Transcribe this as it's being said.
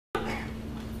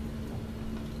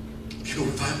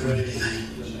purified from anything.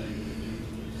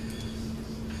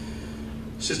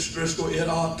 Sister Driscoll, it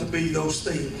ought to be those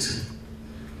things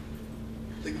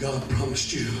that God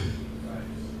promised you.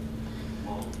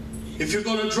 If you're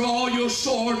going to draw your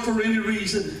sword for any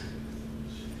reason,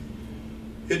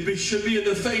 it should be in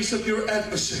the face of your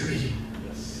adversary.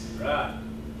 Right.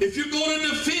 If you're going to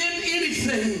defend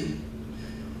anything,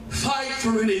 fight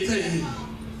for anything,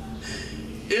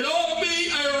 it ought to be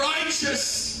a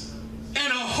righteous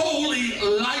and a holy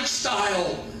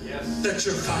lifestyle that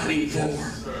you're fighting for.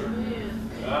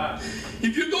 Right.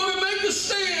 If you're going to make a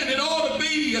stand, it ought to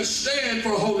be a stand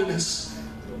for holiness.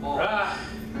 Right.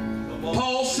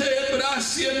 Paul said, but I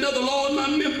see another law in my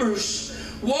members,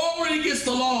 warring against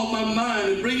the law of my mind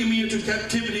and bringing me into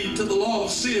captivity to the law of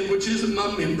sin which is in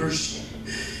my members.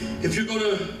 If you're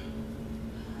going to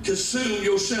consume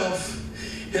yourself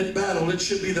in battle, it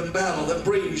should be the battle that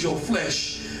brings your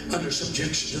flesh under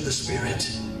subjection to the Spirit.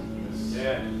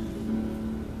 Yeah.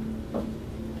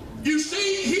 You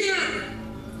see, here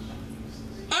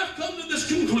I've come to this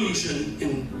conclusion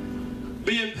in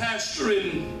being pastor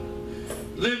and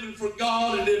living for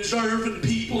God and observing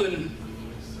people, and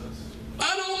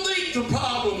I don't think the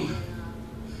problem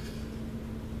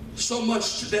so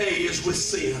much today is with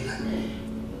sin.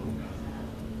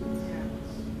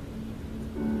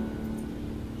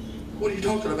 What are you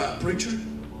talking about, preacher?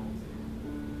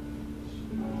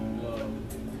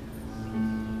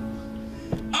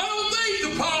 I don't think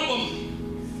the problem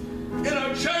in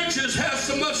our churches has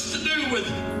so much to do with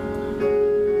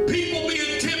people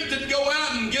being tempted to go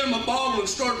out and get them a bottle and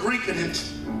start drinking it.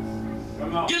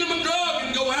 Get them a drug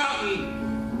and go out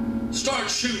and start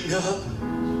shooting up.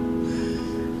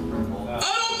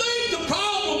 I don't think the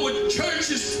problem with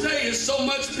churches today is so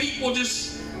much people just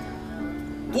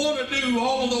want to do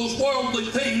all of those worldly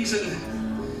things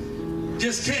and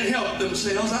just can't help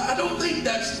themselves. I don't think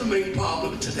that's the main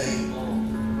problem today.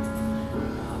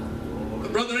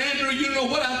 But Brother Andrew, you know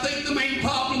what I think the main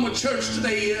problem with church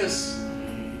today is?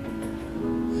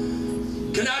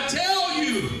 Can I tell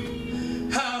you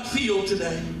how I feel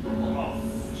today?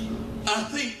 I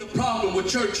think the problem with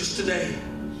churches today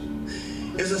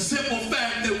is a simple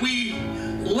fact that we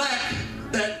lack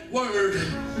that word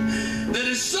that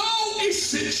is so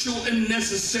essential and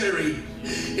necessary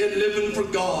in living for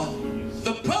God.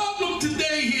 The problem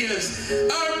today is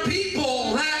our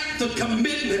people lack the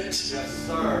commitment. Yes,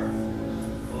 sir.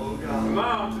 Oh, God. Come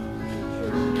on.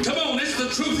 Come on, it's the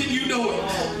truth and you know it.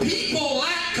 People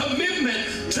lack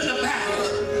commitment to the battle.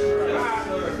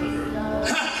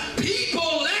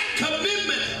 People lack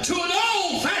commitment to an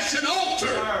old-fashioned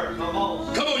altar.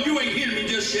 Come on, you ain't hearing me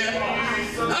just yet.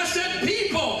 I said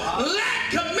people lack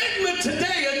commitment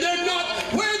today, and they're not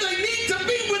where they need to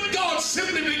be with God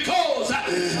simply because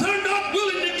they're not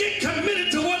willing to get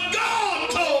committed to what God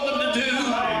told them to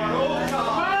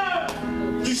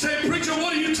do. You say, preacher,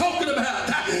 what are you talking about?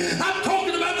 I'm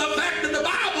talking about the fact that the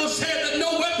Bible said that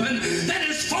no weapon that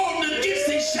is formed against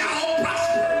thee shall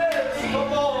prosper.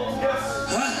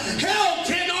 Hell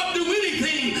cannot do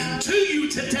anything to you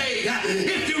today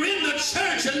if you're in the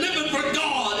church and living for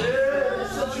God.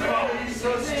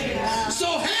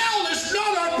 So hell is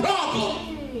not our problem.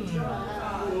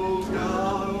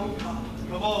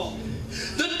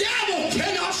 The devil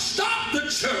cannot stop the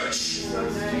church.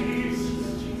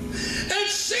 And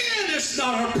sin is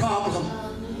not our problem.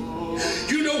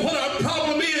 You know what our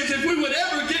problem is? If we would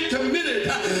ever get committed,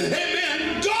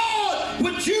 amen, God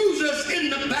would use us in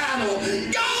the battle.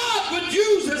 God would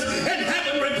use us in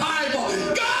having revival.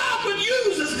 God would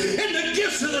use us in the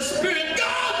gifts of the Spirit.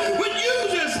 God would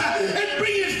use us and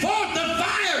bring forth the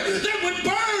fire that would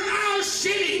burn our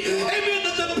city. Amen,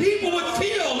 that the people would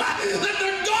feel that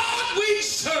the God we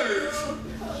serve,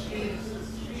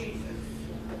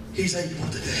 He's able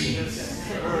today.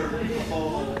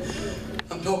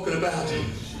 I'm talking about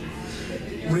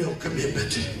real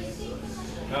commitment.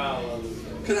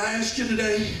 Can I ask you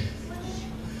today,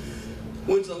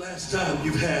 when's the last time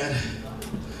you've had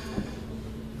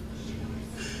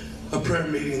a prayer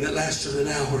meeting that lasted an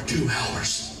hour, 2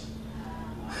 hours?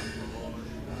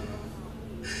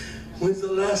 When's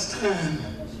the last time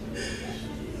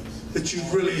that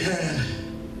you've really had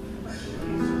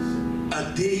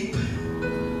a deep,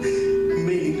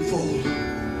 meaningful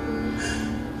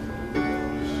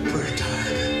prayer time?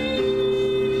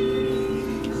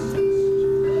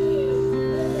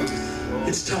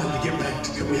 It's time to get back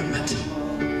to commitment.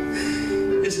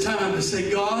 It's time to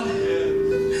say, God,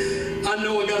 I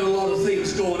know I got a lot of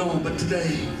things going on, but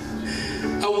today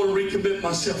I want to recommit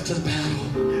myself to the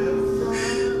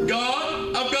battle.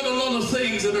 God, I've got a lot of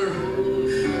things that are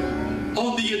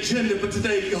on the agenda, but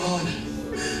today, God,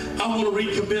 I want to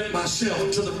recommit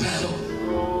myself to the battle.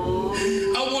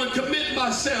 I want to commit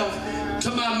myself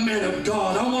to my man of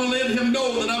God. I want to let him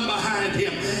know that I'm behind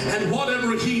him. And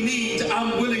whatever he needs,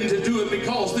 I'm willing to do it,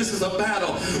 because this is a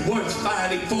battle worth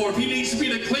fighting for. If he needs me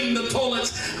to clean the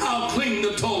toilets, I'll clean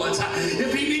the toilets.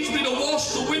 If he needs me to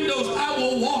wash the windows, I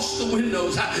will wash the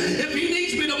windows. If he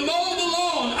needs me to mow the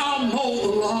lawn, I'll mow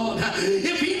the lawn.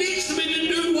 If he needs me to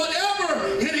do whatever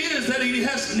it is that he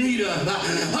has need of,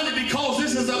 honey, because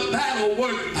this is a battle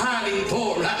worth fighting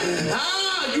for.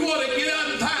 You ought to get out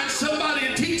and find somebody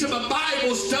and teach them a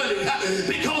Bible study,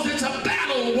 because it's a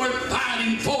battle worth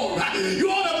fighting for. You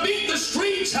ought to beat the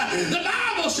streets. The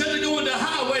Bible said to go into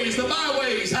highways, the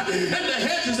byways, and the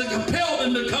hedges, and compel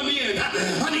them to come in.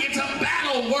 Honey, it's a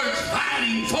battle worth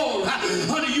fighting for.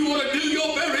 Honey, you want to do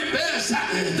your very best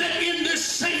that in this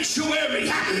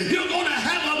sanctuary you're going to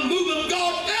have a move of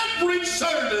God every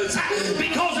service,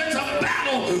 because it's a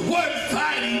battle worth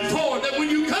fighting for. That when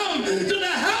you come to the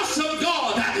house of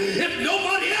God, if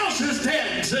nobody else is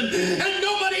dancing and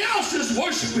nobody else is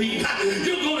worshiping,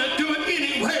 you're going to do it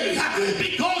anyway,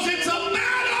 because it's a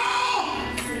battle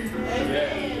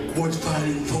worth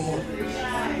fighting for.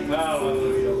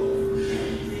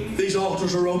 These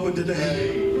altars are open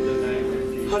today.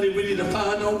 Honey, we need to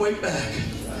find our way back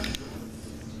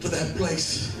to that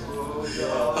place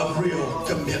of real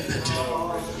commitment.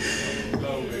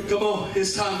 Come on,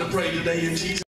 it's time to pray today in Jesus' name.